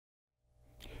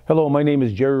Hello, my name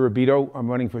is Jerry Robito.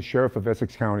 I'm running for Sheriff of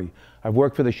Essex County. I've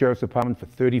worked for the Sheriff's Department for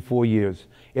 34 years.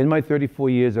 In my 34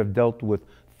 years, I've dealt with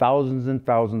thousands and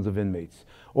thousands of inmates.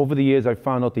 Over the years, I've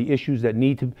found out the issues that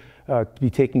need to be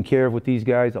taken care of with these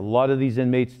guys. A lot of these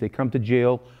inmates, they come to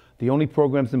jail. The only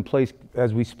programs in place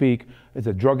as we speak is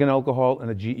a drug and alcohol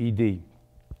and a GED.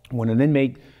 When an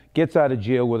inmate gets out of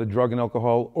jail with a drug and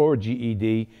alcohol or a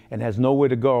GED and has nowhere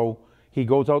to go, he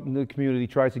goes out into the community,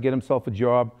 tries to get himself a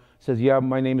job, says, yeah,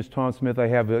 my name is Tom Smith, I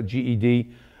have a GED,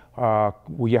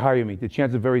 will you hire me? The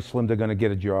chances are very slim they're gonna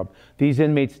get a job. These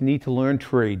inmates need to learn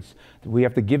trades. We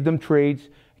have to give them trades,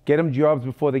 get them jobs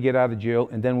before they get out of jail,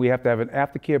 and then we have to have an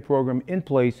aftercare program in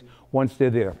place once they're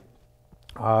there.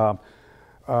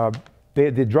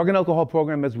 The drug and alcohol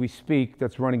program as we speak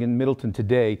that's running in Middleton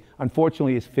today,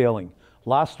 unfortunately is failing.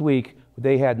 Last week,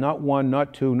 they had not one,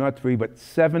 not two, not three, but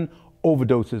 7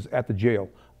 overdoses at the jail.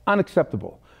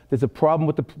 Unacceptable. There's a problem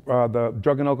with the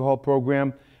drug and alcohol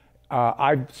program.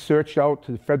 I've searched out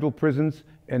to the federal prisons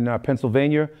in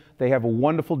Pennsylvania. They have a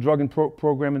wonderful drug and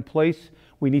program in place.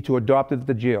 We need to adopt it at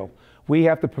the jail. We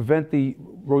have to prevent the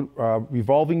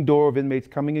revolving door of inmates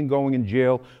coming and going in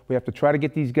jail. We have to try to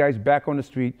get these guys back on the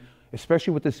street,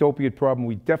 especially with this opiate problem.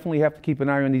 We definitely have to keep an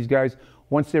eye on these guys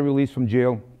once they're released from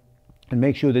jail and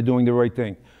make sure they're doing the right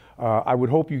thing. I would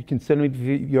hope you consider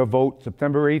me your vote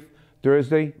September 8th,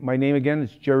 Thursday. My name again is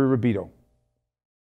Jerry Robito.